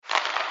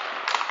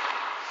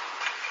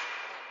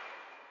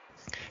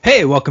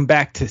Hey, welcome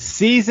back to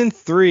Season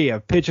 3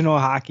 of Pigeonhole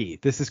Hockey.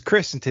 This is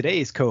Chris and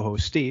today's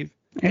co-host Steve.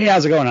 Hey,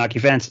 how's it going, hockey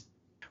fans?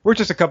 We're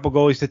just a couple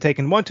goalies that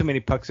taken one too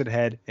many pucks at the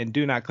head and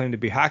do not claim to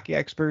be hockey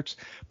experts,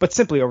 but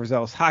simply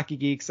overzealous hockey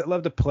geeks that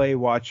love to play,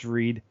 watch,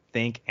 read,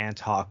 think, and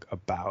talk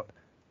about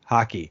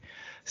hockey.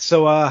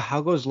 So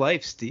how goes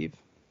life, Steve?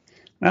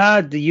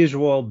 The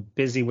usual,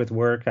 busy with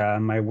work.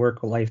 My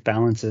work-life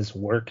balance is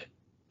work.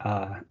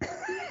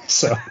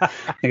 So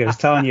like I was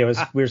telling you,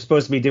 we were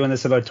supposed to be doing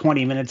this about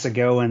 20 minutes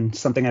ago, and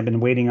something I've been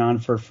waiting on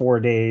for 4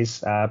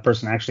 days. A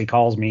person actually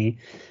calls me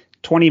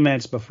 20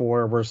 minutes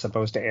before we're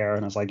supposed to air,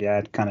 and I was like,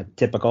 yeah, kind of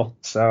typical.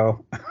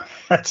 So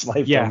that's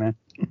life, man.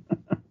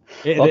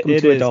 Welcome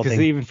to adulting. Because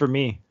even for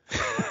me,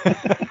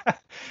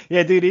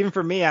 yeah, dude, even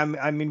for me,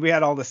 I mean, we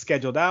had all this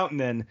scheduled out, and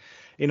then,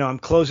 I'm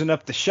closing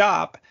up the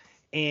shop,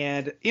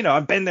 and,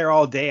 I've been there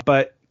all day,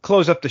 but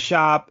close up the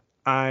shop.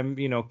 I'm,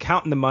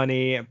 counting the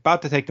money,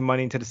 about to take the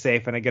money into the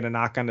safe, and I get a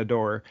knock on the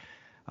door.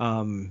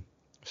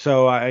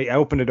 So I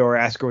open the door,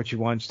 ask her what she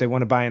wants. They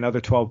want to buy another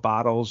 12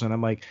 bottles, and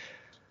I'm like,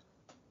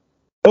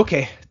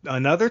 okay,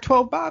 another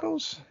 12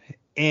 bottles?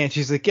 And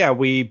she's like, yeah,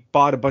 we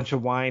bought a bunch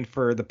of wine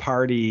for the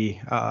party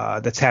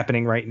that's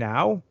happening right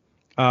now,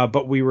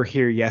 but we were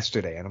here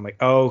yesterday. And I'm like,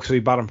 oh, so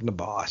you bought them from the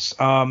boss.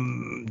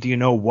 Do you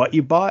know what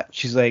you bought?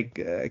 She's like,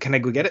 can I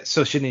go get it?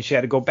 So she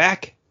had to go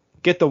back,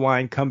 get the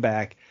wine, come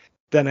back.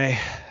 Then I,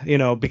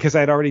 because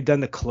I'd already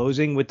done the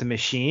closing with the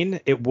machine,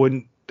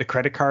 the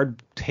credit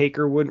card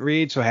taker wouldn't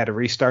read. So I had to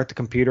restart the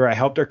computer. I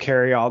helped her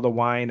carry all the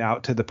wine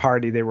out to the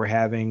party they were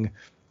having,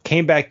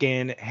 came back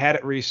in, had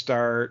it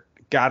restart,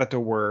 got it to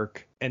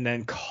work, and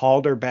then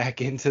called her back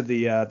into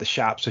the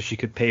shop so she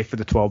could pay for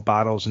the 12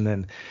 bottles. And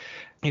then,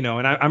 and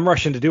I'm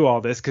rushing to do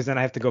all this because then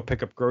I have to go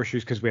pick up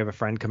groceries because we have a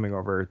friend coming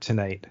over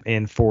tonight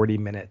in 40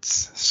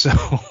 minutes. So,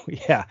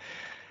 yeah,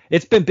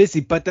 it's been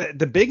busy. But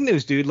the big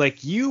news, dude,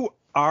 like you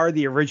are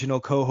the original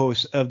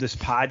co-host of this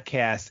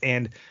podcast,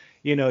 and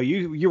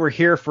you were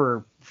here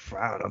for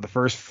I don't know, the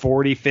first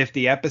 40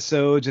 50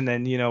 episodes, and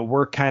then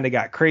work kind of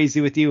got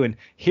crazy with you, and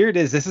here it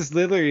is. This is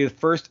literally the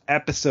first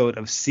episode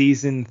of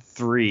season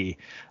 3,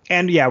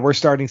 and yeah, we're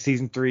starting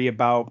season 3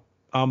 about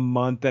a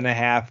month and a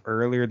half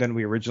earlier than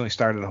we originally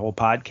started the whole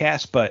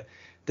podcast, but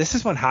this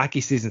is when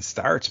hockey season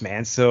starts,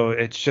 man. So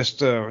it's just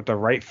the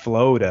right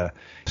flow to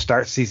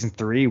start season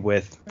 3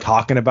 with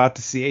talking about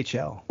the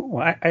CHL.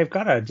 Well, I've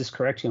got to just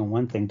correct you on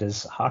one thing.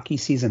 Does hockey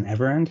season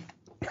ever end?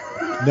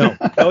 No,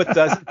 it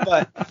doesn't.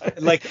 But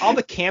like all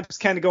the camps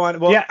kind of go on.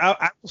 Well, yeah.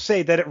 I will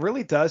say that it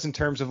really does in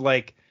terms of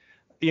like,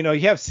 you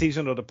have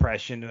seasonal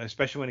depression,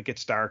 especially when it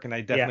gets dark. And I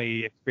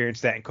definitely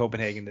experienced that in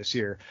Copenhagen this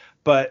year.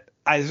 But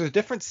there's a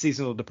different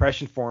seasonal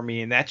depression for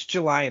me, and that's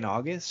July and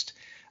August.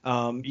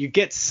 You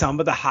get some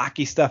of the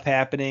hockey stuff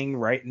happening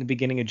right in the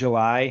beginning of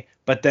July,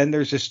 but then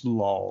there's this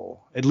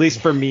lull, at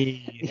least for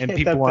me, and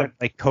people want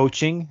like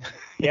coaching.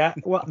 Yeah,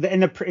 well,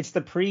 it's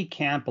the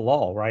pre-camp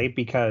lull, right?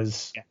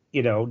 Because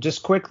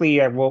just quickly,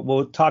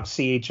 we'll talk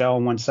CHL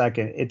in 1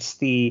 second. It's for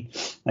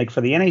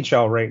the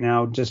NHL right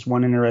now. Just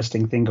one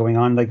interesting thing going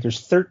on. Like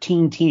there's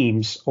 13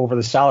 teams over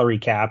the salary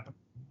cap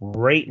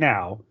right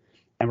now,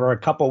 and we're a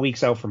couple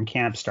weeks out from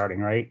camp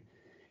starting, right?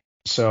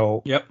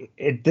 So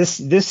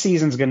this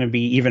season's going to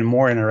be even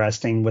more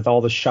interesting with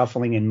all the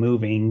shuffling and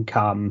moving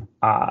when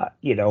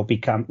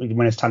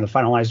it's time to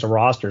finalize the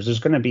rosters. There's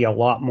going to be a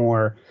lot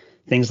more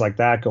things like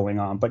that going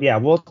on. But yeah,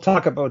 we'll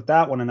talk about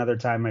that one another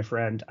time, my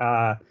friend.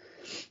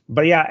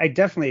 But yeah, I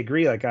definitely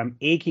agree. Like I'm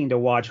aching to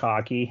watch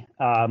hockey.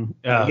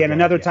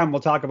 Another time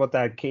we'll talk about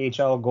that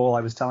KHL goal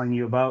I was telling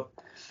you about.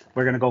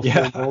 We're going to go full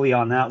goalie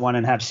on that one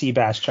and have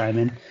Seabass chime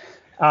in.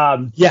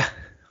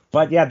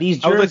 But yeah, these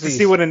jerseys. I would like to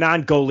see what a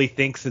non-goalie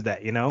thinks of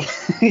that,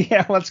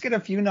 Yeah, let's get a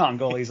few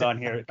non-goalies on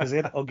here because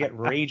it'll get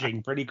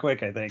raging pretty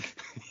quick, I think.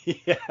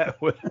 Yeah, it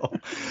will.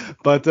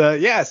 But the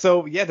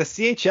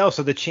CHL,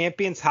 so the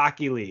Champions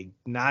Hockey League,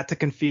 not to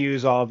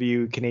confuse all of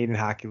you Canadian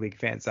Hockey League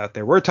fans out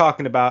there. We're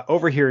talking about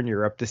over here in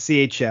Europe, the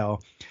CHL.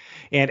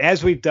 And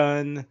as we've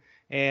done,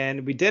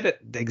 and we did it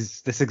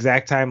this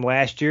exact time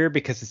last year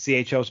because the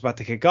CHL was about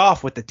to kick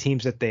off with the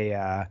teams that they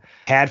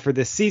had for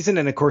this season.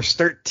 And, of course,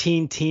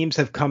 13 teams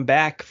have come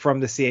back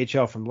from the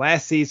CHL from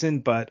last season.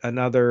 But I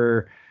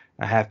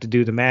have to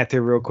do the math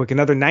here real quick,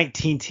 another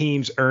 19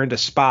 teams earned a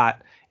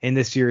spot in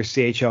this year's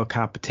CHL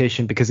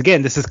competition because,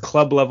 again, this is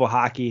club-level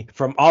hockey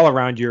from all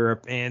around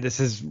Europe. And this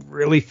is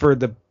really for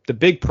the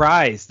big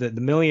prize, the $1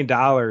 million,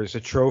 a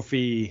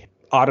trophy,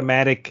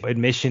 automatic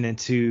admission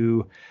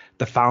into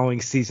the following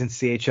season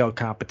CHL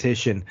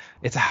competition.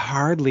 It's a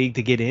hard league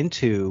to get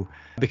into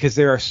because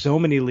there are so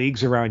many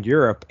leagues around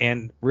Europe,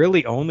 and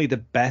really only the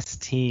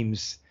best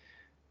teams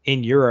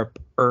in Europe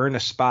earn a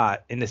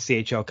spot in the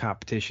CHL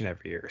competition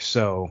every year.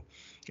 So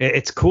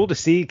it's cool to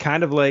see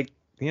kind of like,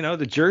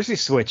 the jersey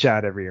switch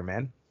out every year,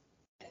 man.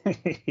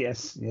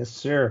 Yes,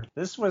 sir.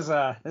 This was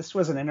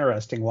an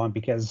interesting one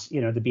because,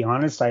 to be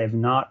honest, I have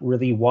not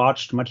really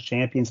watched much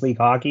Champions League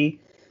hockey.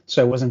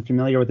 So I wasn't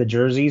familiar with the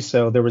jerseys.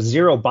 So there was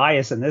zero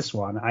bias in this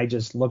one. I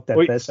just looked at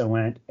this and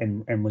went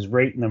and was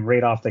rating them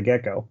right off the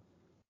get-go.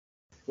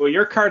 Well,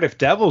 your Cardiff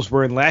Devils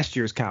were in last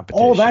year's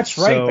competition. Oh, that's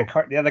right.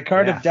 So, the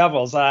Cardiff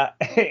Devils.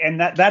 And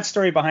that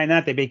story behind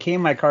that, they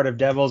became my Cardiff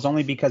Devils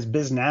only because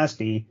Biz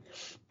Nasty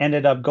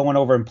ended up going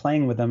over and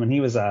playing with them, and he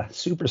was a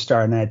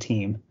superstar in that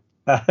team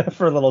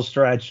for a little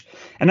stretch.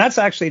 And that's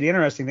actually the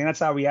interesting thing. That's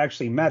how we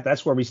actually met.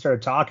 That's where we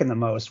started talking the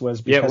most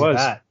was because of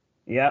that.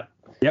 Yep.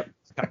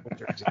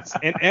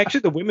 And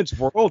actually, the Women's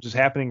World is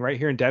happening right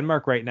here in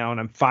Denmark right now, and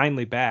I'm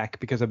finally back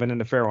because I've been in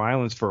the Faroe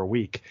Islands for a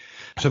week.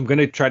 So I'm going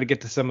to try to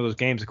get to some of those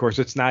games. Of course,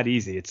 it's not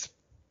easy. It's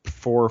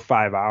 4 or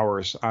 5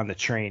 hours on the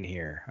train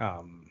here.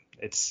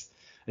 It's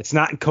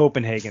not in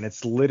Copenhagen.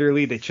 It's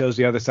literally they chose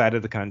the other side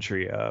of the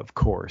country, of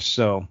course.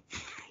 So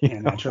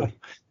naturally,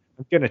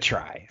 I'm going to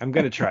try.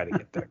 To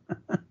get there.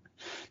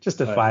 Just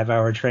a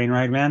 5-hour train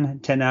ride, man.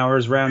 10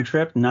 hours round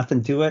trip,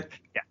 nothing to it.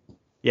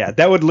 Yeah,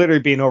 that would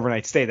literally be an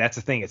overnight stay. That's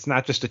the thing. It's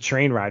not just a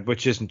train ride,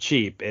 which isn't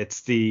cheap.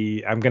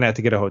 I'm going to have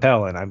to get a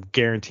hotel, and I'm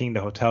guaranteeing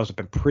the hotels have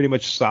been pretty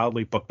much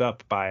solidly booked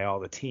up by all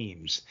the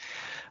teams.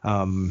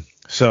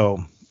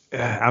 So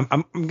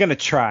I'm going to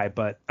try,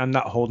 but I'm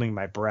not holding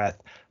my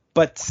breath.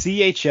 But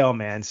CHL,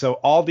 man, so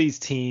all these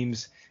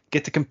teams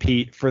get to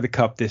compete for the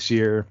cup this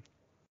year.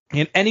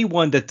 And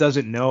anyone that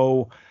doesn't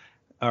know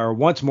or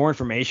wants more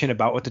information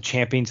about what the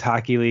Champions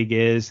Hockey League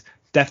is,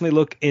 definitely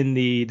look in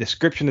the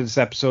description of this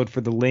episode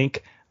for the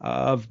link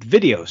of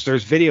videos.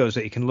 There's videos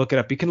that you can look it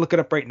up. You can look it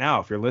up right now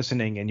if you're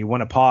listening and you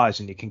want to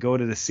pause, and you can go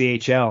to the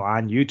CHL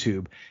on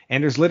YouTube.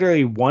 And there's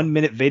literally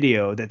 1-minute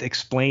video that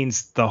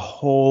explains the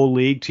whole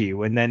league to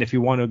you. And then if you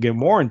want to get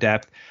more in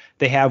depth,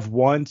 they have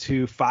 1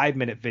 to 5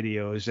 minute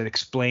videos that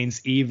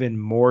explains even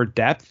more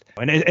depth.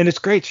 And it's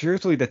great.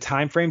 Seriously, the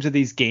time frames of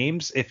these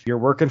games, if you're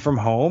working from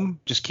home,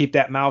 just keep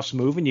that mouse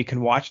moving. You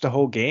can watch the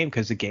whole game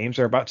because the games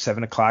are about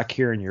 7 o'clock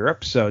here in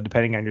Europe. So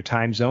depending on your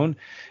time zone,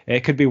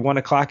 it could be 1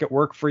 o'clock at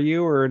work for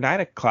you or 9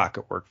 o'clock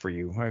at work for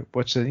you. Right?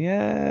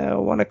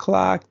 1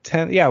 o'clock,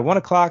 10. Yeah, 1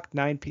 o'clock,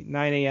 9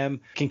 a.m.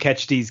 can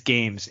catch these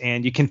games,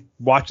 and you can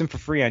watch them for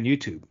free on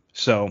YouTube.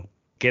 So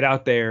get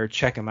out there,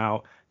 check them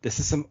out. This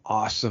is some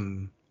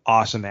awesome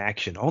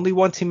action. Only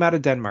one team out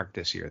of Denmark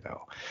this year,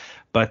 though.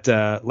 But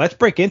let's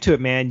break into it,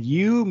 man.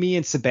 You, me,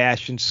 and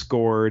Sebastian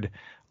scored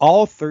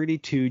all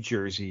 32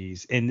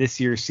 jerseys in this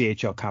year's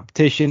CHL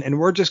competition, and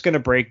we're just going to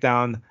break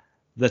down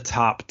the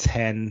top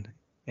 10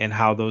 and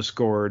how those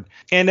scored,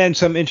 and then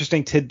some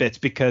interesting tidbits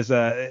because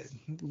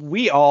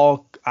we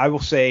all, I will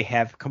say,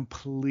 have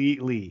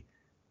completely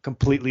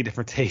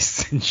different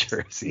tastes in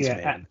jerseys,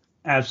 man.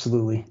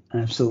 Absolutely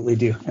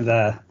do.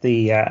 The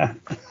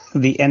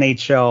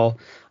NHL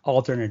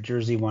alternate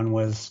jersey one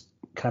was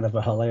kind of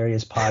a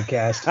hilarious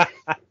podcast.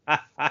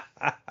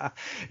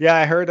 Yeah,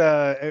 I heard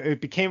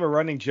it became a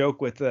running joke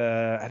with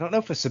I don't know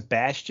if it's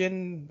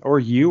Sebastian or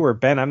you or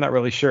Ben, I'm not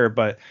really sure,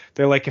 but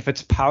they're like, if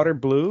it's powder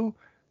blue,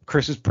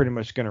 Chris is pretty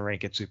much going to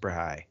rank it super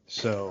high.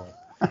 So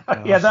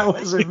yeah, that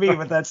wasn't me,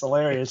 but that's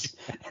hilarious.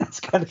 It's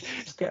kind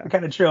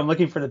of true. I'm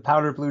looking for the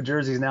powder blue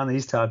jerseys now in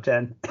these top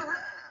 10.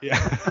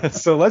 Yeah,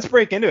 so let's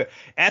break into it.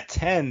 At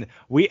 10,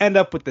 we end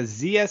up with the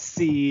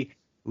ZSC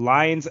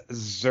Lions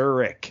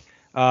Zurich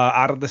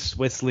out of the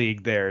Swiss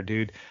League there,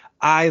 dude.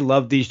 I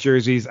love these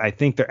jerseys. I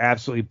think they're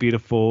absolutely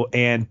beautiful.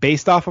 And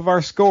based off of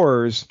our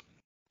scores,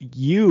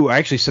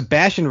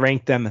 Sebastian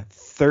ranked them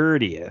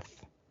 30th.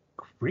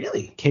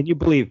 Really? Can you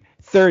believe?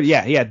 Third,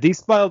 yeah.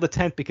 These fell to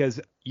 10th because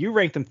you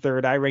ranked them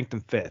third. I ranked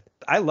them 5th.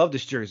 I love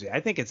this jersey.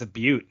 I think it's a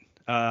beaut.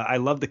 I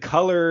love the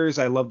colors.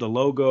 I love the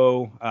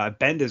logo.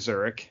 Been to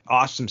Zurich,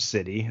 awesome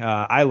city.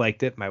 I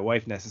liked it. My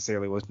wife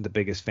necessarily wasn't the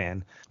biggest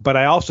fan, but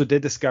I also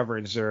did discover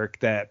in Zurich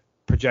that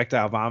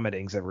projectile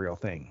vomiting is a real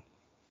thing.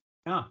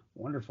 Ah,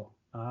 wonderful.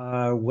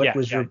 I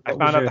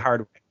found out the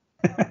hard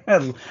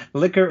way.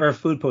 Liquor or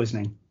food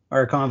poisoning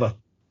or a combo?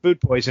 Food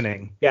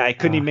poisoning. Yeah, I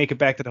couldn't even make it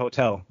back to the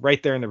hotel.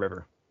 Right there in the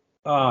river.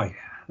 Oh yeah.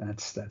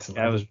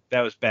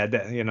 That was bad.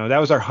 That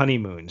was our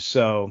honeymoon.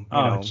 So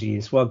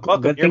geez. Well,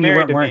 good thing you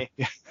weren't wearing.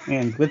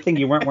 Man, good thing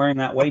you weren't wearing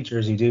that white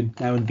jersey, dude.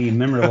 That would be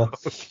memorable.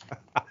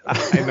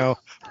 I know,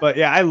 but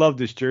yeah, I love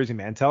this jersey,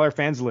 man. Tell our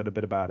fans a little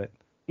bit about it.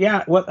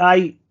 Yeah, well,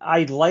 I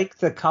like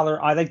the color.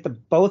 I like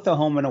both the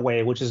home and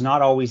away, which is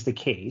not always the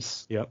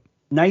case. Yep.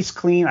 Nice,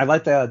 clean. I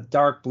like the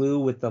dark blue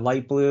with the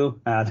light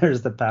blue.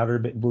 There's the powder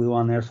blue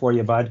on there for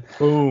you, bud.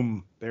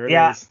 Boom. There it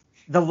is.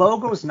 The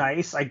logo's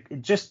nice.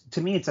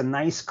 To me, it's a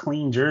nice,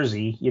 clean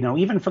jersey.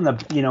 Even from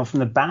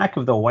the back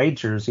of the white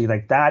jersey,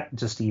 like that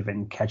just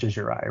even catches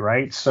your eye,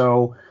 right?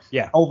 So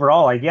yeah,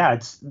 overall,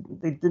 it's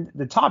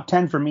the top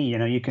 10 for me.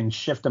 You can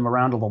shift them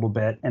around a little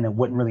bit, and it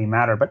wouldn't really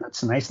matter. But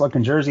that's a nice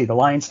looking jersey. The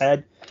lion's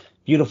head,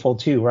 beautiful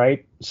too,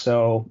 right?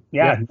 So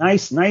yeah.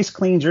 Nice,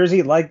 clean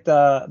jersey. Like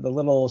the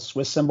little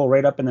Swiss symbol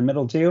right up in the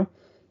middle too.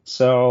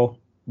 So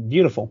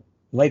beautiful.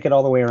 Like it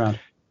all the way around.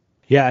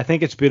 Yeah, I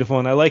think it's beautiful,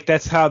 and I like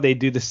that's how they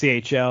do the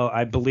CHL.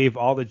 I believe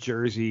all the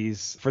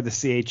jerseys for the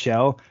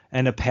CHL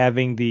end up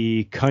having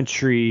the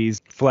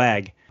country's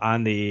flag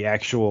on the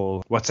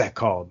actual, what's that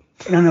called?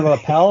 On the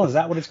lapel, is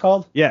that what it's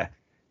called? Yeah.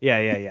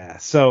 Yeah.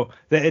 So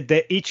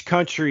each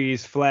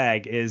country's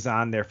flag is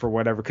on there for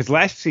whatever. Because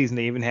last season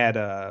they even had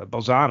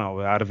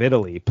Bolzano out of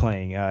Italy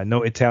playing.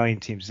 No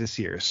Italian teams this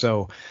year.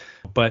 So,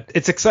 but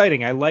it's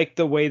exciting. I like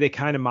the way they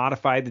kind of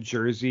modified the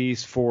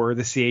jerseys for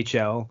the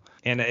CHL,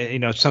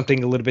 and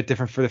something a little bit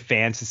different for the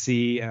fans to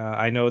see.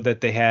 I know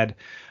that they had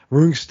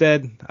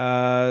Rungsted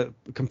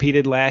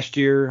competed last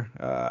year.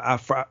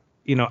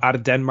 Out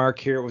of Denmark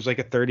here. It was like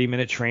a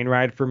 30-minute train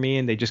ride for me,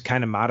 and they just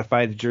kind of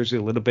modified the jersey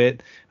a little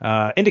bit,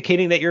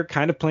 indicating that you're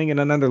kind of playing in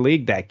another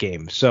league that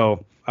game.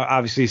 So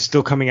obviously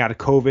still coming out of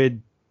COVID,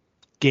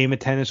 game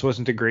attendance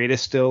wasn't the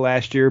greatest still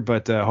last year,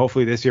 but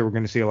hopefully this year we're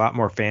going to see a lot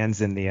more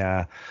fans in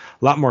the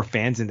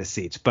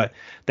seats. But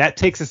that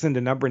takes us into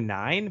number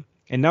 9.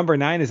 And number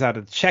 9 is out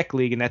of the Czech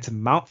league, and that's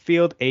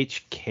Mountfield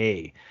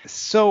HK.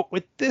 So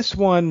with this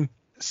one,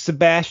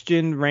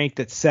 Sebastian ranked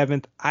at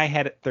 7th. I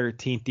had it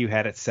 13th. You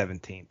had it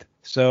 17th.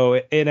 So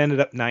it ended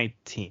up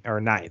 19th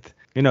or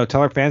 9th.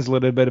 Tell our fans a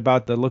little bit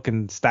about the look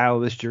and style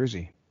of this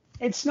jersey.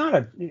 It's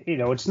not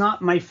it's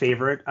not my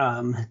favorite.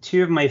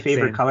 Two of my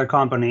favorite color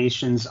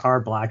combinations are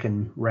black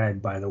and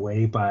red, by the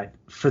way. But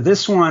for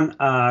this one,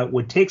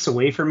 what takes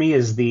away for me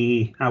is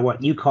the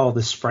what you call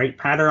the Sprite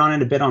pattern on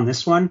it a bit on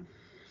this one.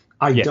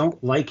 I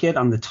don't like it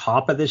on the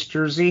top of this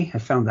jersey. I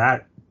found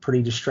that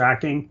pretty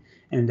distracting,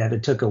 and that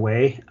it took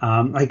away.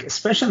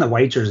 Especially in the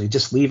white jersey,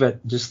 just leave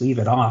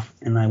it off,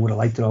 and I would have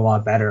liked it a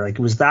lot better. Like,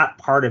 it was that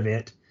part of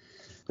it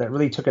that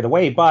really took it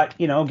away. But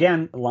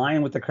again, the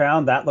lion with the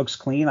crown, that looks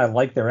clean. I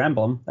like their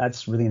emblem.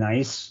 That's really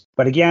nice.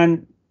 But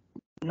again,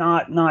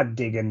 not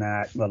digging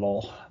that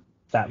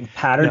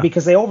pattern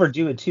because they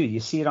overdo it too.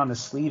 You see it on the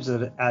sleeves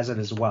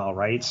as well,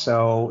 right?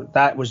 So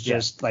that was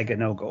just like a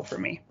no-go for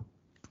me.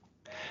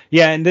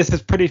 Yeah, and this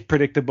is pretty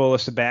predictable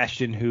of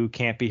Sebastian, who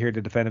can't be here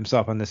to defend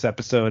himself on this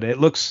episode.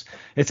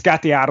 It's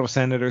got the Ottawa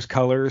Senators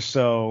colors,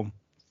 so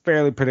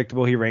fairly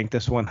predictable. He ranked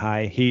this one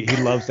high. He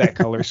loves that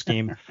color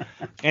scheme.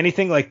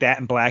 Anything like that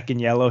in black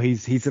and yellow,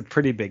 he's a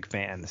pretty big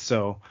fan.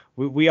 So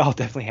we all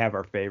definitely have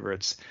our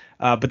favorites.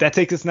 But that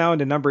takes us now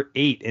into number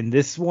 8. And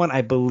this one,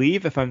 I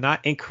believe, if I'm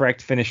not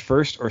incorrect, finished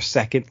 1st or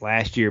 2nd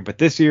last year. But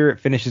this year it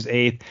finishes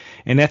 8th,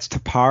 and that's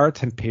Tappara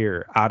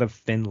Tampere out of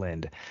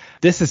Finland.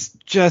 This is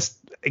just,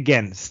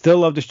 again, still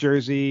love this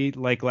jersey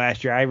like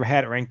last year. I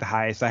had it ranked the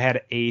highest. I had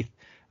it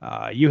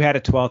 8th. You had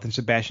it 12th, and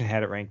Sebastian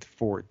had it ranked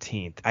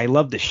 14th. I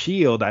love the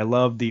shield. I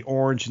love the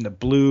orange and the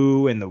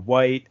blue and the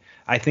white.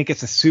 I think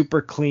it's a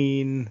super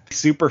clean,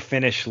 super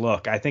finished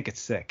look. I think it's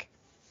sick.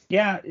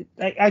 Yeah,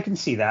 I can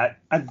see that.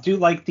 I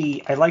like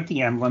the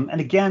emblem.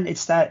 And again,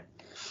 it's that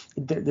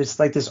there's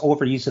like this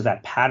overuse of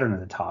that pattern at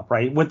the top,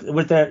 right? With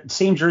the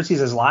same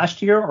jerseys as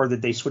last year, or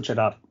did they switch it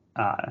up?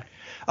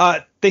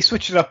 They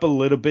switched it up a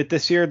little bit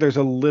this year. There's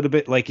a little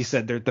bit, like you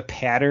said, the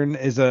pattern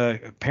is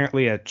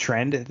apparently a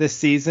trend this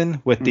season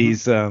with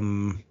these. A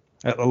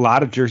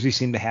lot of jerseys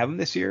seem to have them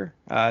this year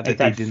that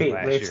they didn't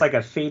last year. It's like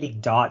a fading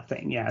dot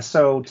thing, yeah.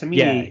 So to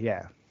me,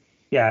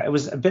 yeah, it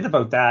was a bit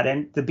about that.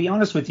 And to be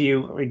honest with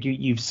you,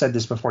 you've said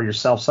this before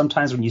yourself.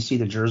 Sometimes when you see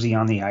the jersey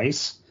on the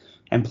ice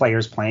and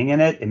players playing in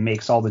it, it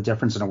makes all the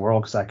difference in the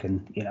world, because that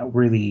can,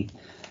 really.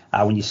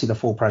 When you see the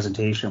full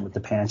presentation with the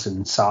pants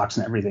and socks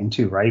and everything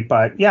too, right?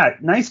 But yeah,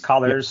 nice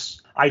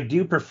colors. Yep. I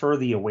do prefer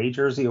the away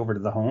jersey over to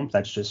the home.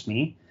 That's just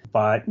me.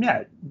 But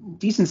yeah,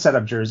 decent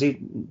setup jersey.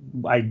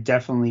 I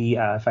definitely,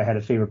 if I had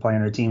a favorite player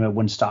on the team, it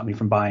wouldn't stop me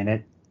from buying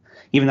it.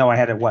 Even though I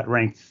had it,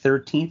 ranked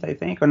 13th, I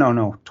think? Or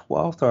no,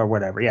 12th or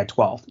whatever. Yeah,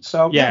 12th.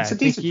 So yeah, it's a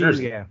decent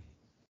jersey.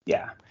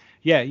 Yeah,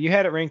 you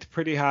had it ranked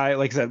pretty high.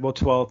 Like I said,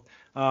 12th.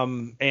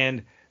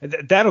 And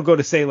that'll go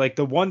to say, like,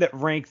 the one that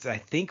ranked, I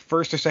think,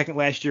 1st or 2nd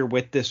last year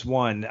with this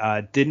one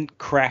didn't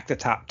crack the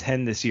top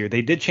 10 this year.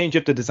 They did change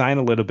up the design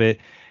a little bit,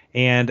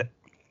 and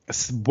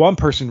one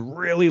person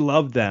really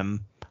loved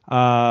them.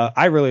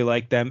 I really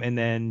liked them, and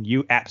then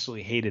you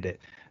absolutely hated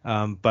it.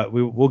 But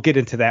we'll get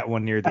into that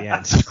one near the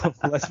end. So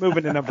let's move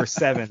into number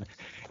 7.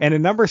 And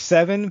in number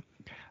 7,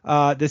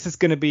 this is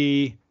going to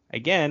be,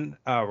 again,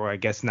 or I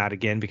guess not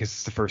again, because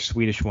it's the first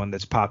Swedish one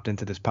that's popped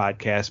into this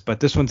podcast. But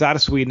this one's out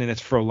of Sweden, and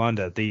it's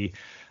Frölunda.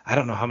 I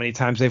don't know how many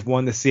times they've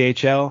won the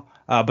CHL,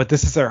 but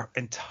this is an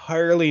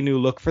entirely new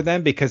look for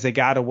them, because they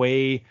got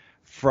away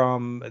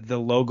from the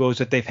logos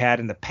that they've had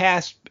in the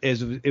past.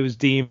 It was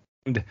deemed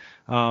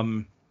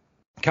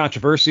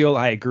controversial.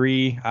 I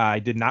agree. I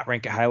did not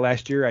rank it high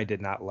last year. I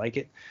did not like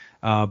it.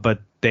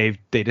 But they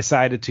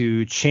decided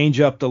to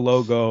change up the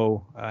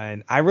logo,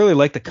 and I really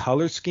like the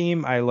color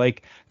scheme. I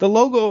like the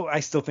logo. I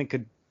still think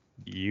could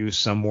use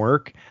some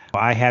work.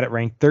 I had it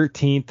ranked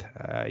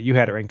 13th. You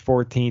had it ranked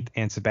 14th,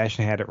 and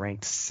Sebastian had it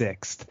ranked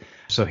 6th.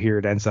 So here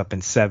it ends up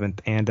in 7th.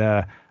 And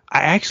I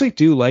actually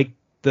do like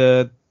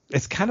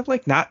it's kind of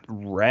like not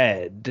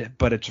red,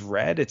 but it's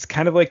red. It's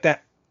kind of like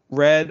that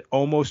red,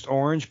 almost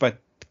orange, but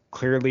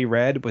clearly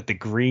red with the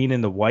green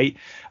and the white,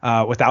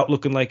 without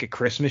looking like a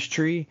Christmas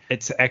tree.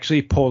 It's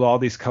actually pulled all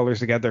these colors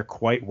together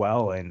quite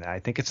well, and I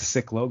think it's a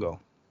sick logo.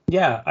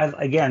 Yeah,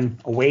 again,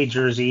 away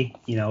jersey.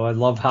 I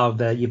love how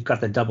you've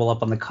got the double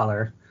up on the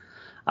color.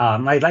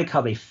 I like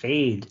how they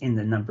fade in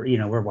the number.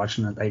 We're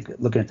watching it, like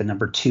looking at the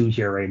number 2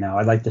 here right now.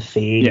 I like the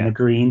fade in the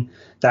green.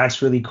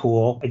 That's really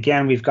cool.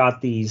 Again, we've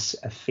got these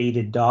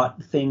faded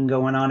dot thing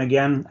going on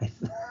again.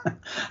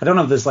 I don't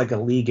know if there's like a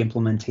league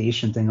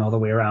implementation thing all the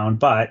way around,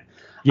 but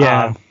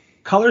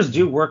colors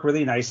do work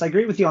really nice. I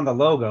agree with you on the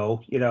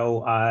logo.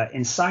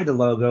 Inside the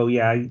logo,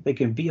 they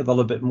can be a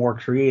little bit more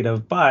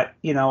creative, but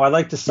I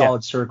like the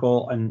solid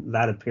circle and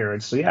that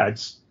appearance. So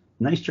it's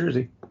a nice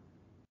jersey.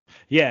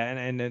 Yeah,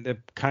 and to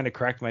kind of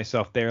correct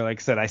myself there,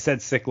 like I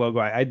said sick logo.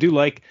 I do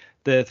like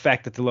the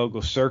fact that the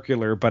logo's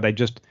circular, but I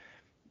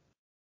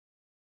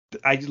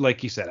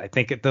like you said, I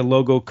think the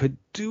logo could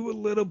do a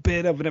little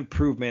bit of an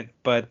improvement,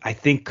 but I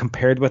think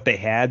compared to what they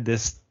had,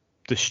 this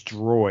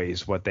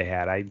destroys what they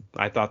had.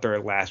 I thought their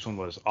last one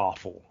was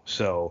awful.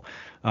 So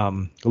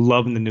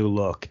loving the new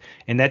look.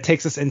 And that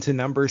takes us into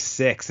number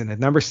 6. And at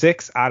number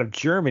 6, out of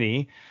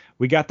Germany,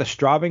 we got the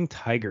Straubing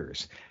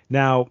Tigers.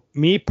 Now,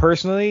 me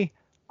personally,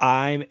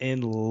 I'm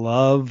in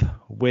love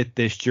with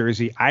this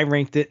jersey. I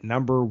ranked it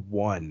number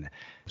 1.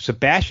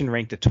 Sebastian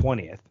ranked it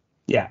 20th.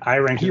 Yeah, I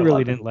ranked it 11th. He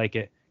really didn't like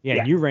it.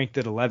 Yeah, you ranked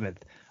it 11th.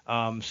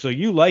 So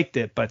you liked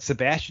it, but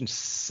Sebastian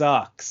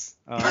sucks.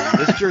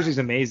 This jersey's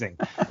amazing.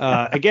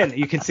 Again,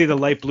 you can see the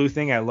light blue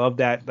thing. I love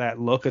that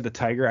look of the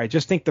tiger. I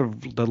just think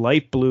the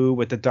light blue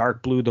with the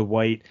dark blue, the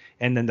white,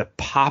 and then the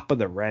pop of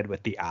the red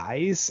with the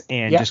eyes,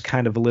 and just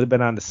kind of a little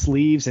bit on the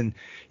sleeves, and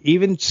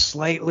even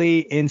slightly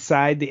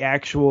inside the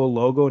actual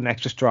logo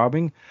next to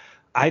Straubing.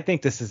 I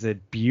think this is a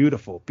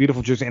beautiful,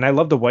 beautiful jersey, and I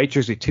love the white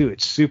jersey too.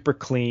 It's super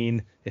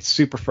clean. It's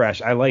super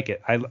fresh. I like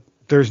it.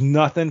 There's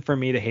nothing for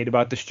me to hate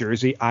about this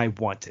jersey. I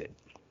want it.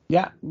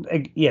 Yeah,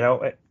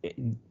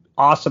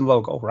 awesome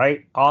logo,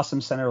 right? Awesome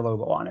center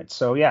logo on it.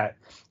 So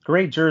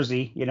great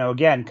jersey.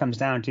 Again, comes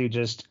down to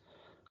just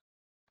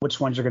which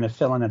ones you're going to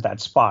fill in at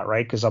that spot,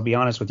 right? Because I'll be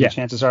honest with you,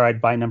 chances are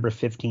I'd buy number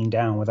 15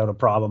 down without a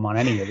problem on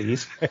any of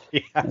these,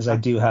 as I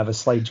do have a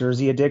slight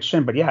jersey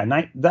addiction. But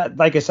that,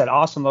 like I said,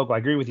 awesome logo. I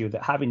agree with you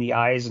that having the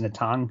eyes and the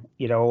tongue,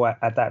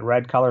 at that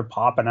red color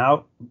popping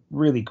out,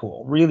 really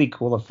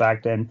cool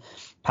effect. And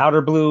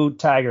powder blue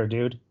tiger,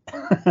 dude.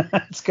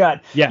 It's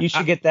got. You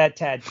should get that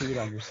tattooed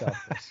on yourself.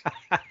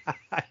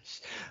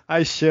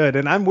 I should,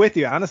 and I'm with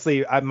you.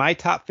 Honestly, my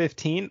top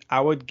 15,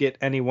 I would get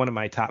any one of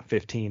my top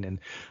 15, and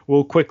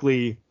we'll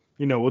quickly,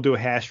 we'll do a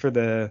hash for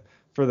the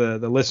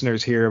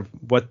listeners here of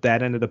what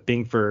that ended up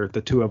being for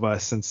the two of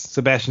us. Since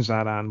Sebastian's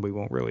not on, we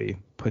won't really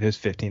put his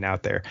 15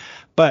 out there.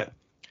 But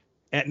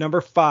at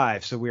number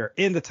 5, so we are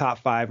in the top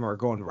 5, and we're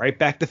going right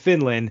back to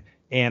Finland,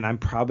 and I'm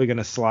probably going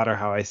to slaughter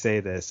how I say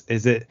this.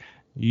 Is it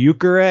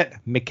Jukurit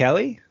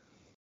Mikkeli?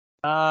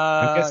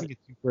 I'm guessing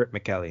it's Jukurit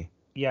Mikkeli.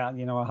 Yeah,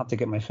 I'll have to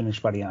get my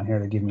Finnish buddy on here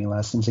to give me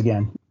lessons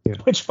again. Yeah.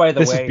 Which, by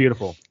the way, this is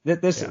beautiful.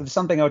 This is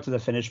something out to the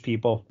Finnish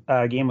people.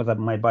 Game with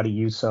my buddy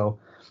Juuso,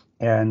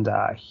 and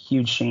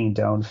huge Shane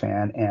Doan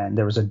fan. And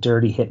there was a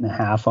dirty hit and a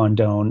half on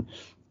Doan,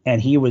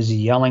 and he was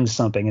yelling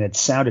something, and it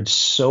sounded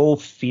so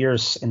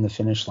fierce in the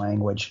Finnish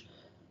language.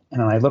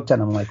 And I looked at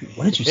him like,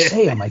 "What did you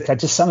say?" I'm like, "That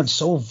just sounded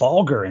so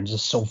vulgar and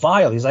just so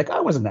vile." He's like,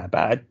 "I wasn't that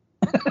bad."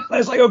 I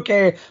was like,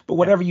 "Okay, but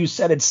whatever you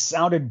said, it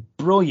sounded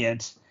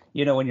brilliant."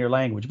 In your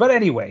language. But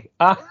anyway,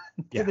 to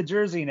the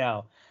jersey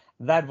now.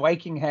 That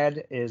Viking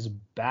head is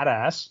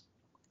badass.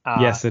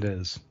 Yes, it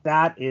is.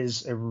 That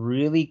is a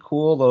really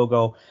cool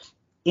logo.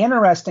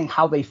 Interesting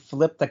how they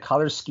flip the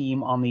color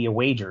scheme on the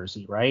away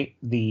jersey, right?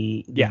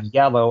 The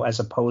yellow as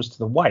opposed to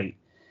the white.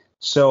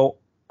 So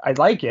I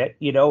like it.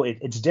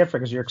 It's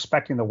different because you're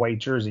expecting the white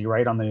jersey,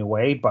 right, on the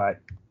away, but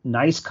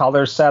nice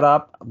color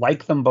setup.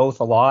 Like them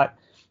both a lot.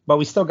 But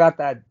we still got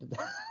that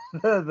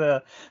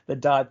the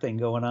dot thing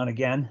going on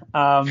again.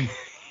 It'll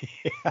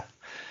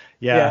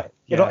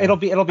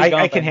be.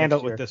 I can handle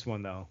it with this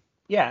one though.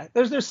 Yeah,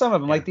 there's some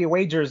of them like the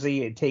away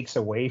jersey. It takes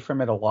away from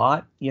it a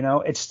lot.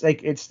 It's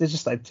like it's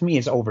just like, to me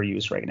it's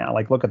overused right now.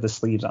 Like look at the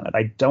sleeves on it.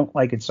 I don't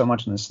like it so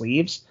much in the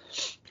sleeves.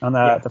 On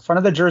the front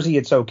of the jersey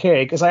it's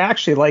okay because I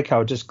actually like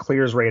how it just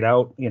clears right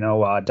out.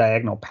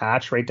 Diagonal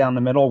patch right down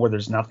the middle where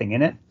there's nothing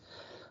in it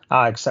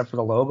except for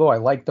the logo. I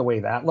like the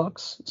way that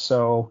looks.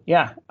 So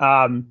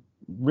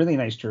really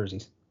nice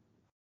jerseys.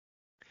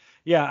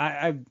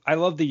 Yeah, I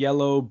love the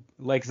yellow,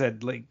 like I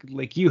said,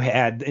 like you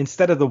had,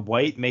 instead of the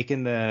white,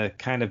 making the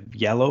kind of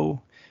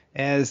yellow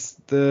as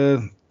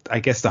the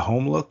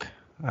home look.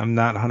 I'm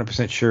not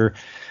 100% sure.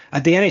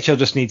 The NHL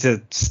just needs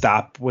to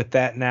stop with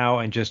that now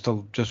and just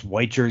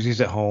white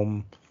jerseys at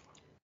home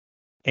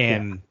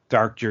and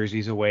dark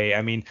jerseys away.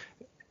 I mean,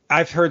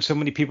 I've heard so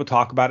many people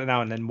talk about it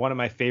now, and then one of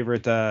my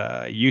favorite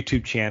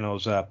YouTube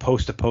channels,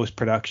 Post to Post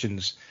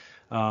Productions,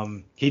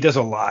 he does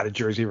a lot of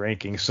jersey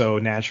rankings, so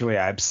naturally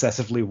I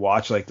obsessively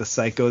watch like the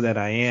psycho that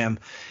I am,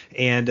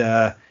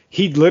 and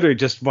he literally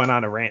just went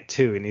on a rant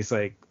too, and he's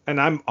like, and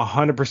I'm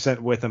 100%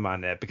 with him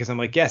on that because I'm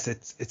like, yes,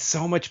 it's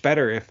so much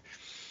better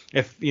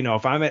if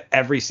I'm at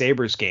every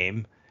Sabres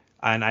game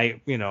and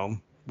I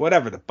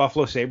whatever, the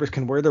Buffalo Sabres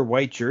can wear their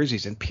white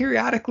jerseys and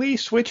periodically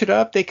switch it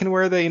up. They can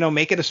wear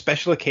make it a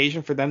special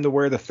occasion for them to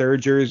wear the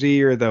third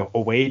jersey or the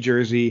away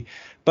jersey.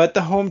 But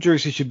the home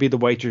jersey should be the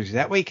white jersey.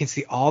 That way you can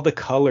see all the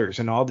colors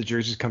and all the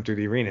jerseys come through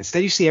the arena.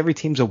 Instead, you see every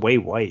team's away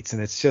whites,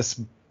 and it's just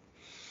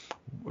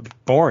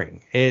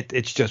boring.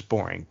 It's just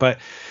boring. But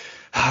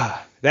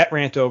that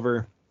rant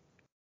over.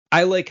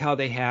 I like how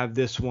they have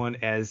this one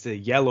as the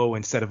yellow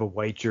instead of a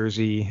white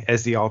jersey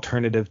as the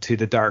alternative to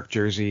the dark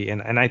jersey.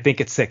 And I think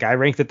it's sick. I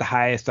ranked it the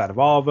highest out of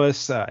all of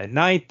us at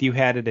 9th. You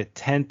had it at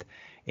 10th.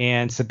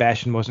 And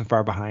Sebastian wasn't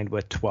far behind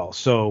with 12th.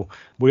 So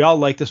we all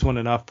like this one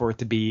enough for it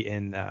to be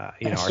in our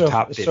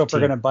top 15. So if we're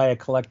going to buy a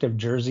collective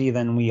jersey,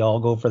 then we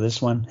all go for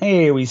this one.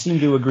 Hey, we seem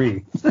to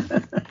agree.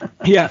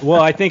 Yeah, well,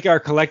 I think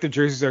our collective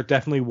jerseys are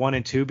definitely 1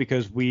 and 2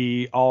 because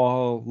we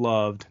all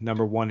loved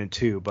number 1 and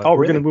 2. But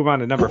we're going to move on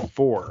to number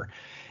 4.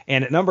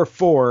 And at number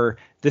 4,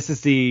 this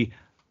is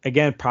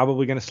again,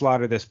 probably going to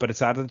slaughter this, but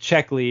it's out of the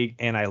Czech League,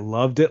 and I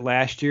loved it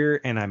last year,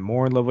 and I'm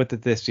more in love with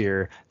it this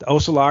year. The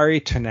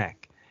Ocelari Trnek.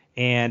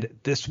 And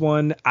this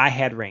one I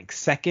had ranked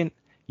 2nd.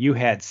 You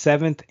had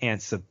 7th,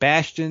 and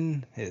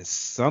Sebastian is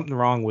something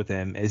wrong with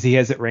him as he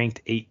has it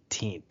ranked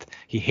 18th.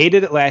 He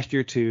hated it last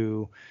year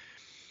too.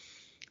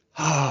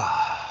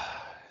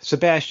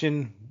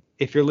 Sebastian,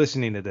 if you're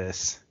listening to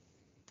this,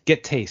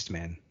 get taste,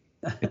 man.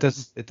 It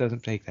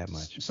doesn't take that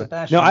much.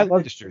 Sebastian, no, I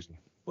love this jersey.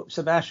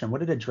 Sebastian, what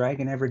did a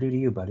dragon ever do to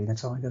you, buddy?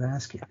 That's all I got to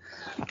ask you.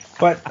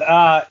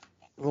 But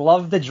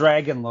love the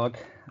dragon look.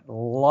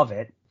 Love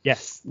it.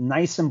 Yes.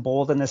 Nice and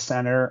bold in the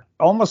center.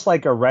 Almost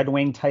like a Red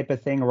Wing type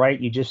of thing, right?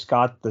 You just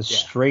got the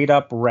straight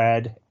up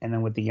red and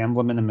then with the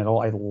emblem in the middle.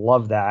 I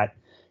love that.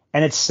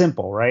 And it's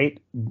simple, right?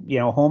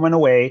 Home and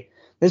away.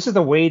 This is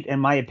the way,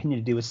 in my opinion,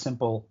 to do a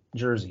simple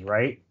jersey,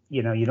 right?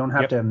 You don't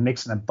have to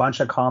mix in a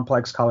bunch of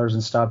complex colors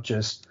and stuff.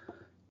 Just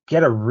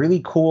get a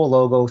really cool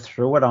logo,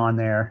 throw it on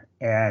there,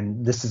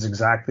 and this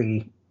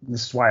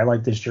is why I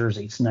like this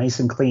jersey. It's nice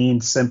and clean,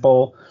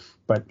 simple,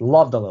 but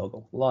love the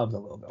logo. Love the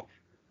logo.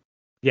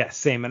 Yeah,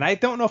 same. And I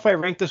don't know if I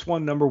ranked this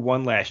one number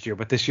 1 last year,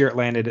 but this year it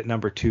landed at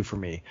number 2 for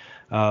me.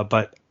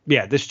 But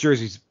yeah, this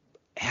jersey's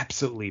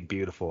absolutely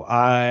beautiful.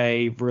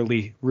 I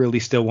really, really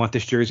still want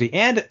this jersey.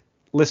 And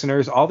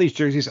listeners, all these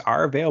jerseys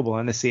are available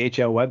on the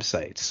CHL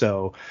website.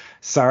 So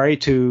sorry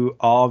to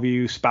all of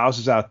you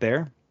spouses out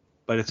there,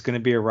 but it's going to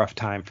be a rough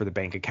time for the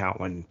bank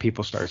account when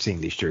people start seeing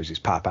these jerseys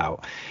pop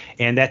out.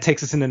 And that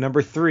takes us into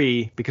number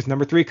 3, because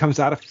number 3 comes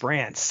out of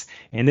France,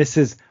 and this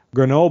is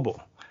Grenoble.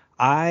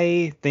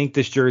 I think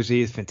this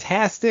jersey is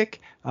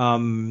fantastic.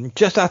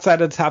 Just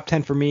outside of the top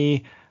 10 for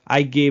me.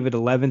 I gave it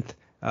 11th.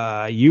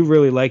 You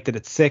really liked it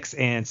at 6th,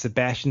 and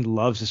Sebastian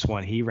loves this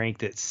one. He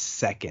ranked it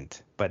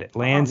 2nd, but it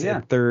lands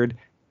at 3rd.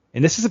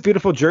 And this is a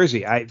beautiful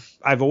jersey.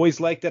 I've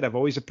always liked it. I've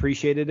always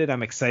appreciated it.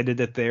 I'm excited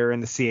that they're in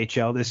the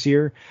CHL this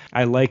year.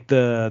 I like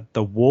the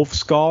wolf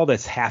skull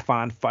that's half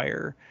on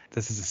fire.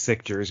 This is a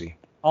sick jersey.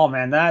 Oh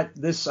man,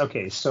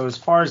 okay. So as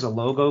far as the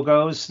logo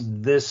goes,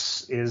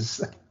 this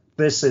is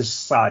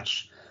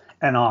such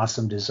an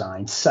awesome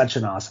design. Such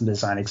an awesome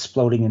design,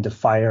 exploding into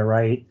fire,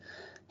 right?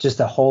 Just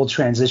the whole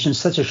transition,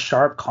 such a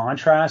sharp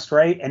contrast,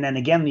 right? And then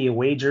again, the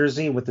away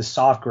jersey with the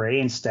soft gray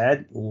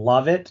instead.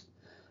 Love it.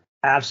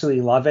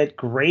 Absolutely love it.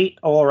 Great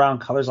all around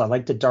colors. I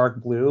like the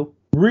dark blue.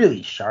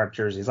 Really sharp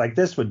jerseys. Like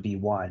this would be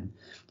one,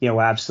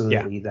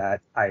 absolutely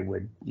that I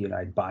would,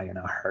 I'd buy in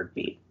a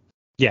heartbeat.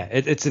 Yeah,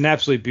 it's an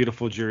absolutely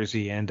beautiful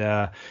jersey, and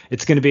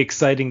it's going to be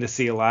exciting to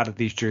see a lot of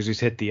these jerseys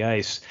hit the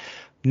ice.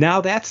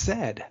 Now, that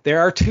said, there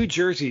are 2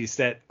 jerseys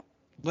that,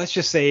 let's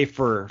just say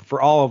for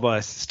all of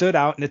us, stood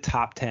out in the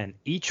top 10.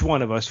 Each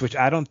one of us, which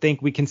I don't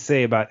think we can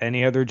say about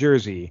any other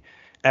jersey,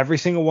 every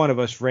single one of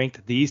us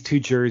ranked these 2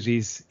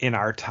 jerseys in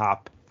our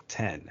top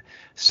 10.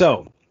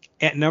 So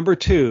at number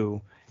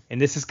 2,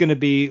 and this is going to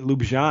be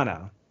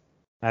Ljubljana.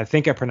 I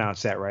think I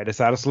pronounced that right.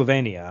 It's out of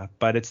Slovenia,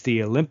 but it's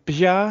the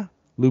Olimpija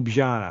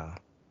Ljubljana.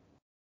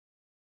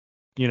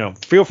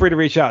 Feel free to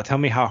reach out. Tell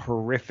me how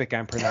horrific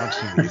I'm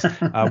pronouncing these.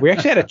 We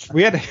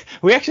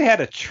actually had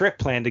a trip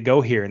planned to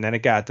go here, and then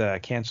it got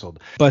canceled.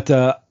 But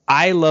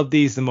I love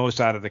these the most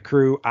out of the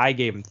crew. I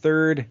gave them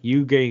 3rd.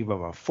 You gave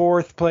them a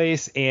 4th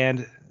place,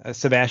 and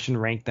Sebastian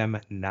ranked them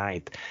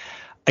 9th.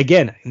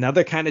 Again,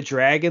 another kind of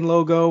dragon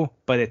logo,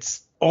 but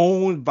its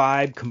own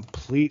vibe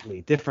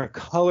completely. Different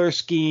color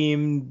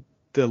scheme.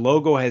 The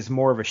logo has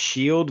more of a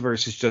shield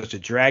versus just a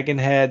dragon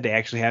head. They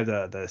actually have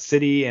the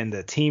city and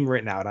the team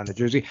written out on the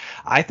jersey.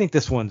 I think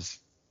this one's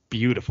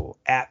beautiful.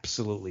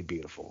 Absolutely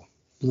beautiful.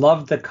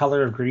 Love the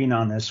color of green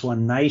on this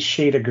one. Nice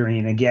shade of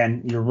green.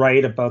 Again, you're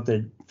right about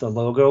the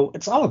logo.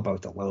 It's all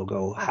about the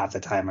logo half the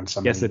time on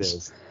some of these. Yes, it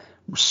is.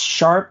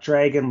 Sharp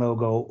dragon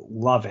logo.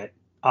 Love it.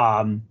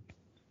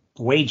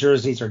 Away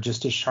jerseys are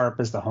just as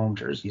sharp as the home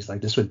jerseys. Like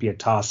this would be a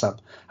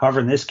toss-up. However,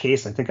 in this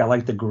case, I think I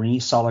like the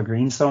green, solid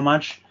green so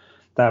much.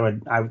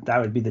 That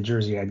would be the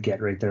jersey I'd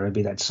get right there. It'd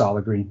be that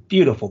solid green.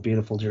 Beautiful,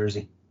 beautiful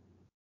jersey.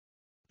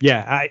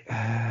 Yeah,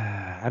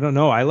 I don't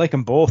know. I like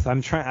them both.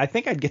 I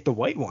think I'd get the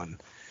white one.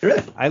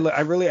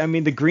 Really? I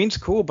mean, the green's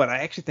cool, but I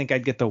actually think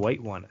I'd get the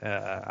white one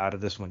out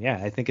of this one. Yeah,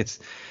 I think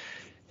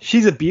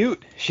she's a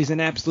beaut. She's an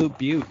absolute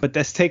beaut. But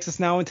this takes us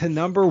now into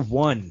number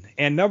 1.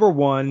 And number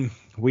 1,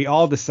 we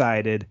all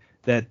decided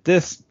that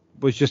this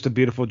was just a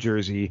beautiful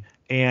jersey.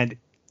 And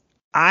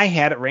I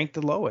had it ranked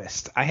the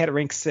lowest. I had it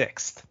ranked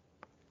 6th.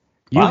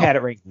 You had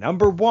it ranked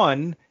number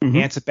 1,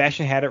 and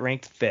Sebastian had it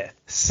ranked 5th.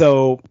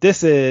 So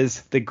this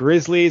is the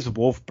Grizzlies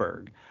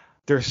Wolfsburg.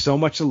 There's so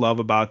much to love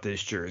about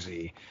this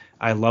jersey.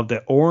 I love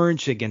the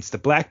orange against the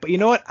black. But you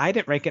know what? I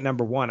didn't rank it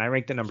number 1. I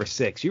ranked it number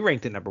 6. You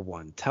ranked it number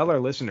 1. Tell our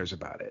listeners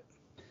about it.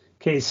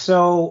 Okay,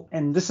 so,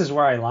 and this is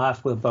where I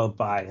laugh about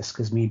bias,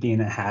 because me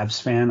being a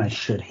Habs fan, I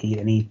should hate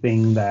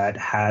anything that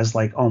has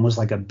like almost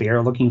like a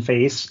bear-looking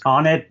face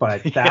on it,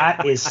 but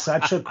that is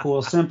such a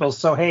cool symbol.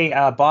 So, hey,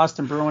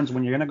 Boston Bruins,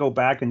 when you're going to go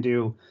back and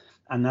do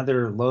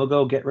another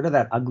logo, get rid of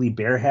that ugly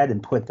bear head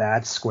and put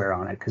that square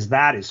on it, because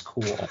that is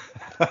cool.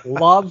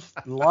 love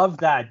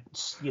that,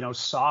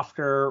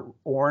 softer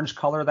orange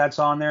color that's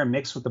on there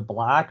mixed with the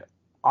black.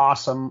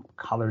 Awesome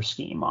color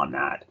scheme on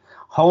that.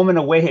 Home and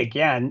away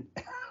again.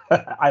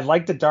 I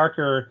like the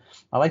darker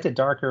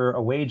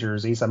away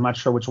jerseys. I'm not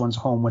sure which one's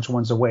home, which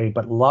one's away,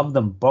 but love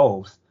them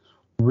both.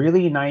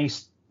 Really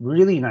nice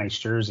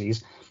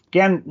jerseys.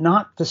 Again,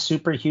 not the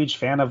super huge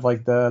fan of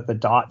like the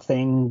dot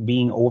thing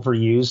being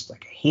overused.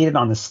 Like I hate it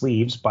on the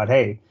sleeves, but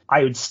hey,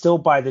 I would still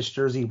buy this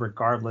jersey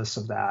regardless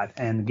of that.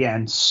 And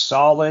again,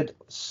 solid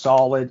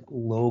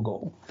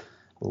logo.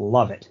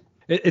 Love it.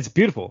 It's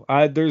beautiful.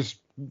 There's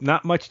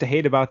not much to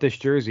hate about this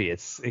jersey.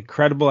 It's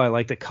incredible. I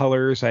like the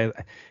colors.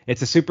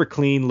 It's a super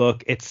clean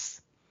look.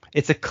 It's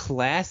a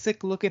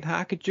classic looking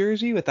hockey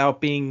jersey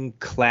without being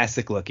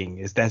classic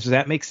looking. Does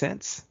that make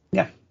sense?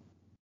 Yeah.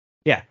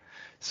 Yeah.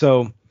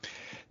 So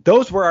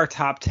those were our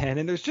top 10,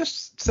 and there's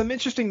just some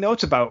interesting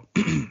notes about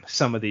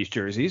some of these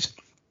jerseys.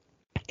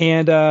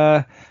 And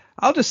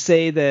I'll just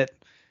say that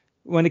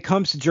when it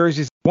comes to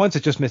jerseys, ones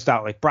that just missed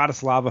out, like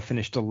Bratislava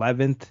finished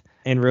 11th,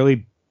 and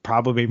really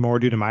probably more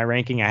due to my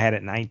ranking. I had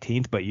it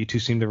 19th, but you two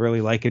seem to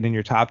really like it in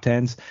your top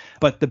 10s.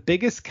 But the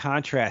biggest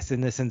contrast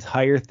in this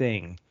entire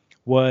thing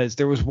was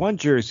there was one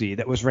jersey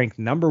that was ranked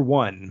number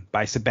 1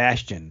 by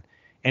Sebastian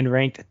and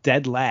ranked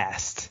dead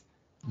last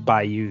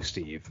by you,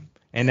 Steve.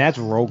 And that's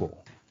Rogel.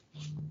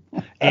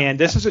 And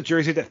this is a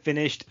jersey that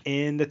finished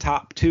in the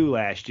top 2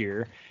 last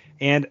year.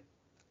 And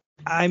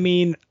I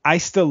mean, I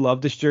still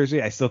love this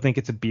jersey. I still think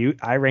it's a beaut.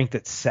 I ranked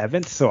it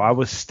 7th, so I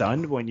was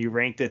stunned when you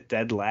ranked it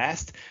dead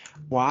last.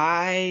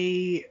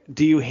 Why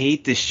do you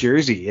hate this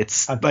jersey?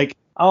 It's like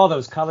all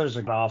those colors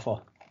are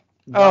awful.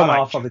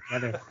 Awful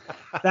together.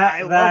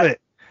 I love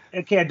it.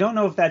 Okay, I don't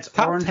know if that's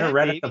top orange 10, or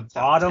red at the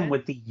bottom 10.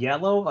 With the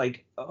yellow.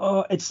 Like,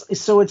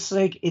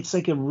 it's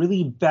like a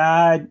really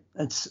bad.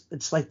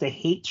 It's like the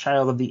hate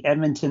child of the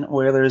Edmonton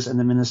Oilers and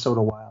the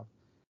Minnesota Wild.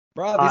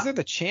 Bro, these are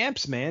the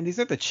champs, man. These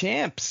are the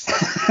champs.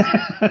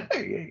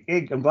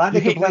 Hey, I'm glad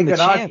they can play good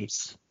hockey.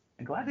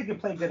 I'm glad they can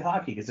play good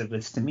hockey, because if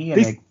it's to me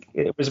and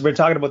we're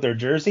talking about their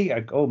jersey,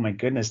 oh my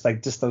goodness,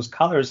 like just those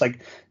colors. Like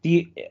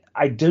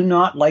I do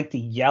not like the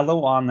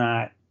yellow on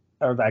that,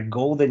 or that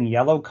golden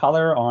yellow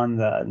color on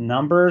the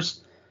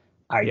numbers.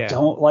 I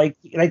don't like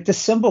the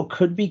symbol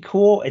could be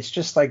cool. It's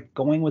just like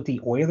going with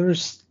the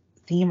Oilers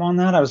theme on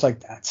that. I was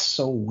like, that's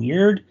so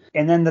weird.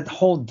 And then the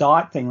whole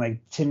dot thing, like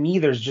to me,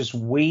 there's just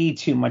way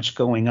too much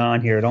going on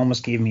here. It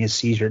almost gave me a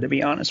seizure, to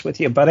be honest with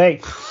you. But hey,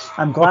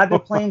 I'm glad they're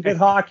playing good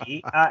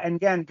hockey. And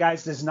again,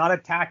 guys, this is not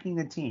attacking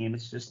the team.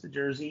 It's just the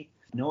jersey.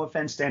 No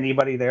offense to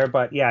anybody there,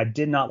 but yeah, I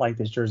did not like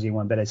this jersey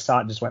one bit. I saw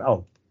it and just went,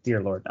 oh,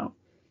 dear Lord, no.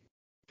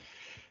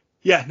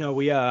 Yeah, no,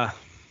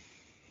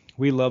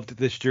 we loved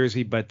this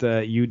jersey, but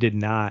you did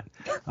not.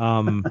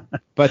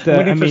 But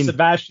waiting for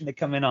Sebastian to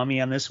come in on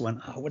me on this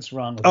one. Oh, what's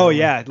wrong with that?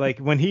 Yeah, like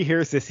when he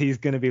hears this, he's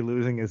going to be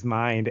losing his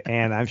mind,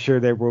 and I'm sure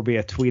there will be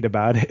a tweet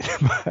about it.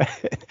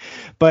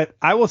 But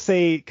I will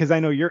say, because I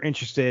know you're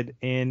interested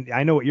in,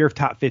 I know what your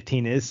top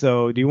 15 is.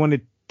 So do you want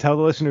to tell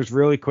the listeners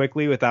really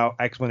quickly, without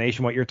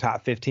explanation, what your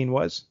top 15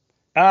 was?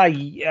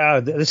 Yeah,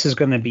 this is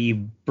going to be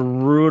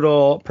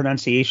brutal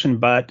pronunciation,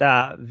 but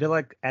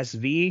Vilic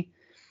SV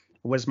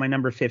was my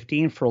number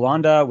 15.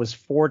 Frölunda was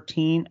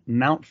 14.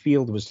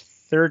 Mountfield was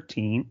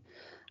 13.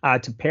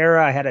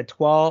 Tapera I had at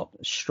 12.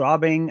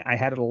 Straubing I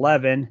had at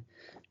 11.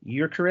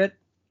 Urquhart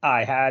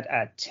I had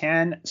at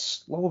 10.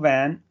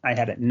 Slovan I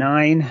had at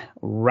 9.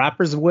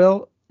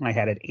 Rapperswil I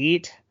had at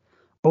 8.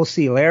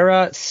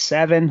 Ocilera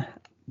 7.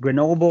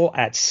 Grenoble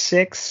at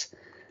 6.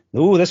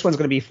 Ooh, this one's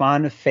going to be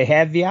fun.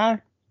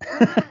 Fehevia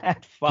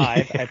at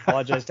 5. I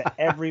apologize to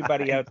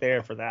everybody out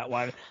there for that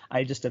one.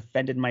 I just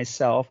offended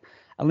myself.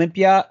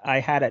 Olympia I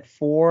had at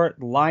 4.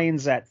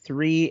 Lions at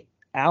 3.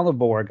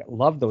 Aalborg,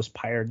 love those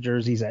Pirate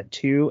jerseys at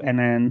 2. And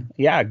then,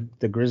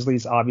 the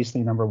Grizzlies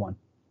obviously number 1.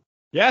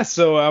 Yeah,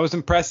 so I was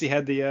impressed. He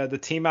had the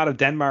team out of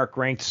Denmark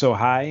ranked so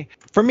high.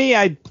 For me,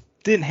 I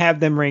didn't have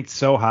them ranked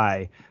so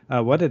high.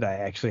 What did I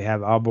actually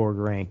have Aalborg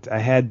ranked? I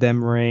had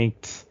them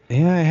ranked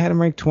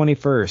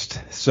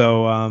 21st.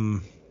 So,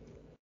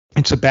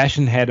 and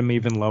Sebastian had them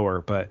even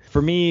lower. But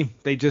for me,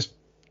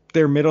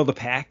 they're middle of the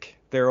pack.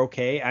 they're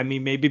okay. I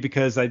mean, maybe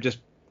because I just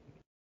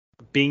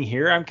being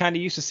here, I'm kind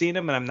of used to seeing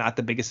them, and I'm not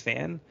the biggest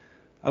fan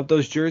of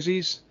those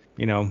jerseys.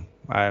 You know,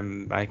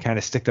 I kind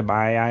of stick to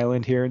my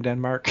island here in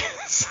Denmark.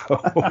 So,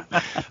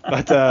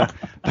 but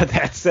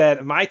that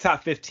said, my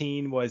top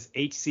 15 was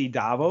HC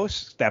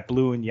Davos, that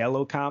blue and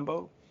yellow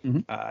combo.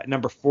 Mm-hmm.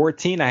 Number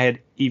 14, I had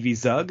EV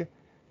Zug,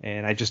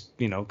 and I just,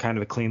 kind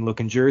of a clean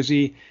looking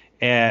jersey.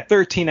 At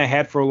 13, I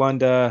had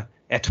Frölunda.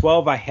 At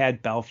 12, I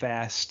had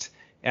Belfast.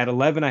 At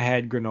 11, I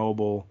had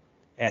Grenoble.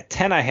 At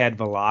 10, I had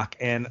Valak,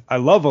 and I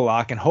love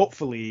Valak, and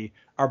hopefully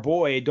our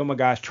boy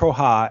Domagoj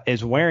Troja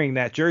is wearing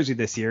that jersey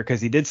this year,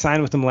 because he did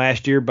sign with them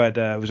last year, but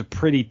it was a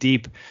pretty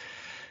deep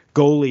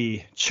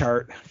goalie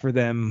chart for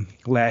them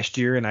last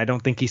year, and I don't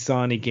think he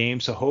saw any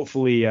games. So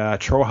hopefully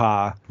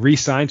Troja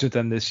re-signs with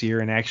them this year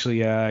and actually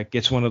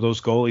gets one of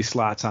those goalie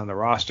slots on the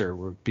roster.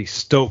 We'll be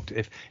stoked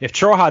if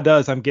Troja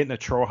does. I'm getting a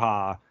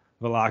Troja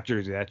Valak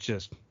jersey.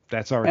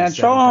 That's already. And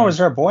Troja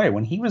was our boy.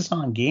 When he was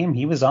on game,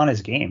 he was on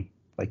his game.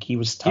 Like, he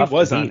was tough. He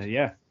was to on beat. it,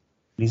 yeah.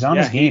 He's on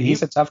his game.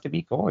 He's a tough to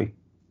beat goalie.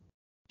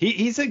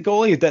 He's a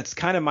goalie that's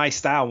kind of my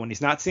style. When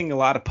he's not seeing a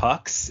lot of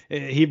pucks,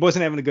 he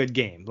wasn't having a good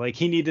game. Like,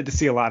 he needed to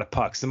see a lot of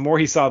pucks. The more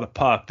he saw the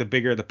puck, the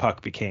bigger the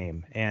puck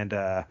became. And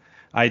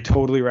I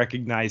totally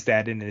recognized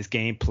that in his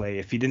gameplay.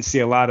 If he didn't see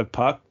a lot of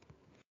puck,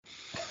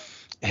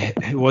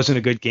 it wasn't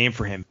a good game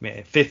for him.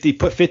 Man,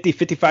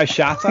 55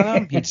 shots on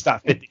him, he'd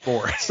stop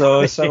 54.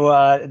 So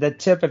the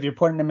tip, if you're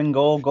putting him in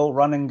goal, go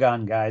run and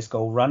gun, guys.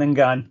 Go run and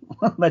gun.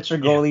 Let your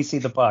goalie see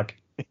the puck.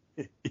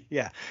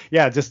 Yeah,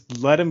 just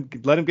let him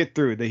get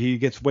through. He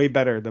gets way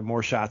better the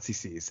more shots he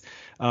sees.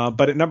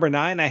 But at number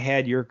 9, I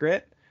had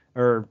Yerkrit,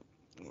 or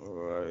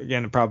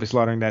again, I'm probably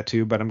slaughtering that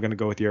too, but I'm going to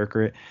go with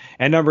Yerkrit.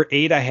 At number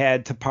 8, I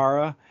had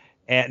Tapara.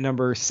 At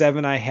number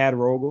 7, I had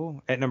Rogel.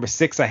 At number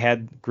 6, I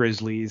had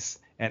Grizzlies.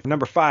 At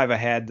number 5, I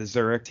had the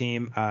Zurich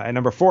team. At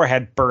number 4, I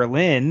had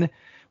Berlin,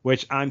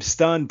 which I'm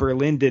stunned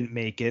Berlin didn't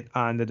make it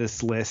onto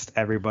this list,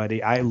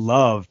 everybody. I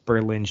love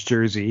Berlin's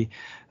jersey.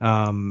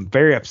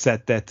 Very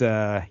upset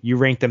that you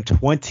ranked them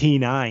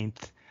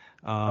 29th.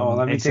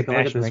 Let me take a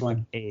look at this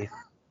one. 8th.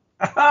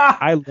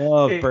 I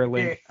love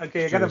Berlin.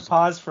 Okay, I got to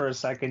pause for a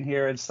second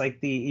here. It's like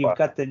you've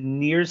got the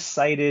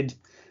nearsighted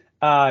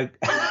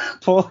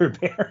polar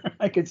bear.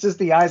 Like, it's just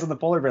the eyes on the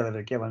polar bear that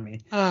are killing me.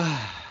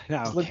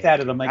 Just looked at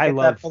it. I'm like,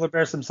 that polar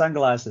bear some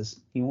sunglasses.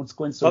 He won't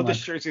squint so much. Loved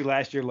this jersey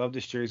last year. Loved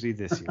this jersey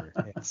this year.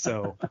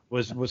 So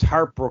was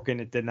heartbroken.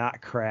 It did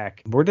not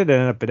crack. Where did it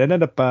end up? It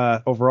ended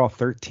up overall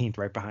 13th,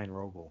 right behind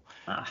Rogel.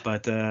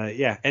 But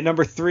yeah, at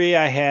number 3,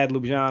 I had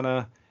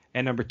Ljubljana.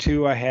 At number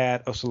 2, I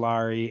had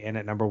Osolari, and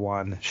at number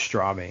 1,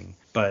 Straubing.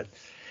 But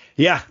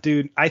yeah,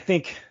 dude, I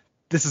think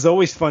this is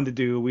always fun to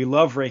do. We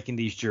love ranking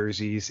these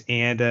jerseys.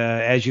 And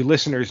as you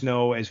listeners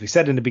know, as we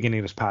said in the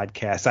beginning of this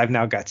podcast, I've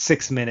now got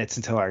 6 minutes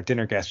until our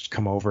dinner guests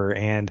come over.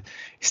 And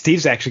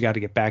Steve's actually got to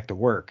get back to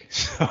work.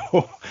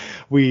 So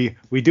we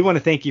do want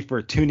to thank you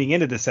for tuning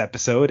into this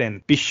episode.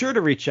 And be sure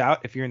to reach out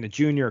if you're in the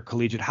junior or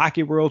collegiate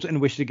hockey world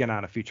and wish to get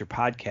on a future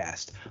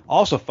podcast.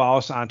 Also follow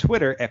us on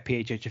Twitter at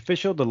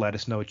PHHOfficial to let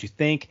us know what you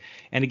think.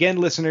 And again,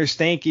 listeners,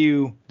 thank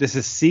you. This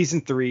is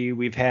season 3.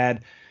 We've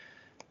had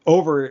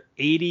over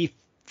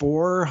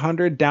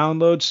 400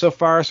 downloads so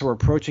far, so we're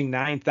approaching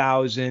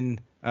 9,000.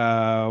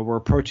 We're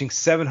approaching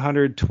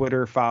 700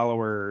 Twitter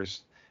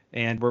followers,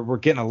 and we're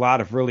getting a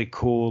lot of really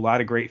cool, a lot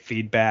of great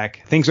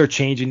feedback. Things are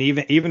changing.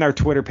 Even our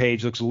Twitter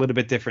page looks a little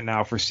bit different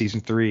now for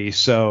season 3.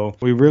 So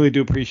we really do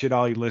appreciate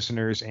all you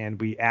listeners,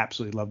 and we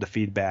absolutely love the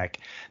feedback.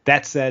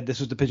 That said, this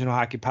was the Pigeonhole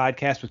Hockey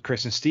Podcast with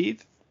Chris and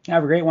Steve.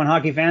 Have a great one,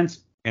 hockey fans.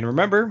 And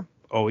remember,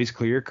 always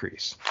clear your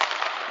crease.